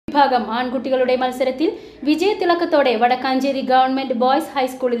വിഭാഗം ആൺകുട്ടികളുടെ മത്സരത്തിൽ വിജയത്തിളക്കത്തോടെ വടക്കാഞ്ചേരി ഗവൺമെന്റ് ബോയ്സ്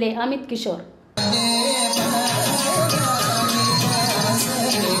ഹൈസ്കൂളിലെ അമിത് കിഷോർ.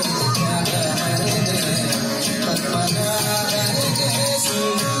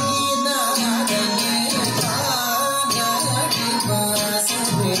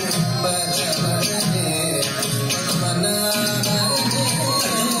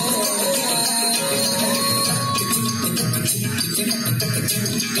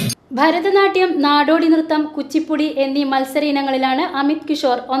 ഭരതനാട്യം, നാടോടി നൃത്തം, കുച്ചിപ്പുടി എന്നീ മത്സര ഇനങ്ങളിലാണ് അമിത്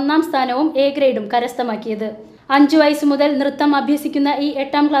കിഷോർ 1ാം സ്ഥാനവും എ ഗ്രേഡും കരസ്ഥമാക്കിയത്. 5 വയസ്സു മുതൽ നൃത്തം അഭ്യസിക്കുന്ന ഈ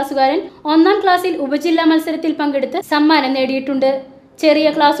 8ാം ക്ലാസ്സുകാരൻ 1ാം ക്ലാസ്സിൽ ഉപജില്ലാ മത്സരത്തിൽ പങ്കെടുത്ത് സമ്മാനം നേടിയിട്ടുണ്ട്. ചെറിയ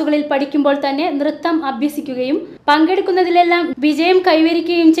ക്ലാസുകളിൽ പഠിക്കുമ്പോൾ തന്നെ നൃത്തം അഭ്യസിക്കുകയും പങ്കെടുക്കുന്നതിലെല്ലാം വിജയം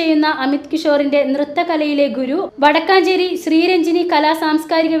കൈവരിക്കുകയും ചെയ്യുന്ന അമിത് കിഷോറിന്റെ നൃത്തകലയിലെ ഗുരു വടക്കാഞ്ചേരി ശ്രീരഞ്ജിനി കലാ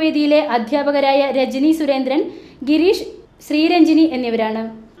സാംസ്കാരിക വേദിയിലെ അധ്യാപകരായ രജനി സുരേന്ദ്രൻ, ഗിരീഷ്, ശ്രീരഞ്ജിനി എന്നിവരാണ്.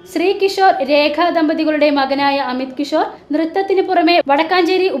 ശ്രീ കിഷോർ, രേഖ ദമ്പതികളുടെ മകനായ അമിത് കിഷോർ നൃത്തത്തിന് പുറമെ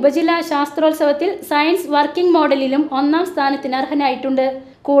വടക്കാഞ്ചേരി ഉപജില്ലാ ശാസ്ത്രോത്സവത്തിൽ സയൻസ് വർക്കിംഗ് മോഡലിലും 1ാം സ്ഥാനത്തിന് അർഹനായിട്ടുണ്ട്.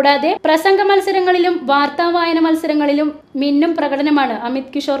 കൂടാതെ പ്രസംഗ മത്സരങ്ങളിലും വാർത്താവായന മത്സരങ്ങളിലും മിന്നും പ്രകടനമാണ്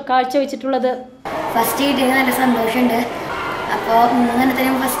അമിത് കിഷോർ കാഴ്ചവെച്ചിട്ടുള്ളത്. ഫസ്റ്റ് കിട്ടിയത് നല്ല സന്തോഷമുണ്ട്. അപ്പോൾ ഇങ്ങനത്തെ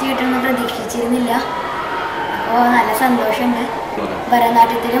ഫസ്റ്റ് കിട്ടുമെന്ന് പ്രതീക്ഷിച്ചിരുന്നില്ല. അപ്പോൾ നല്ല സന്തോഷമുണ്ട്.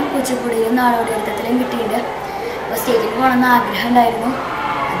 ഭരതനാട്യത്തിലും കുച്ചിപ്പുടിയിലും നാടോടി നൃത്തത്തിലും കിട്ടിയിട്ടുണ്ട്. അപ്പോൾ സ്റ്റേജിൽ പോകണമെന്ന് ആഗ്രഹം ഉണ്ടായിരുന്നു.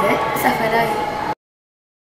 അത് സഫലമായി.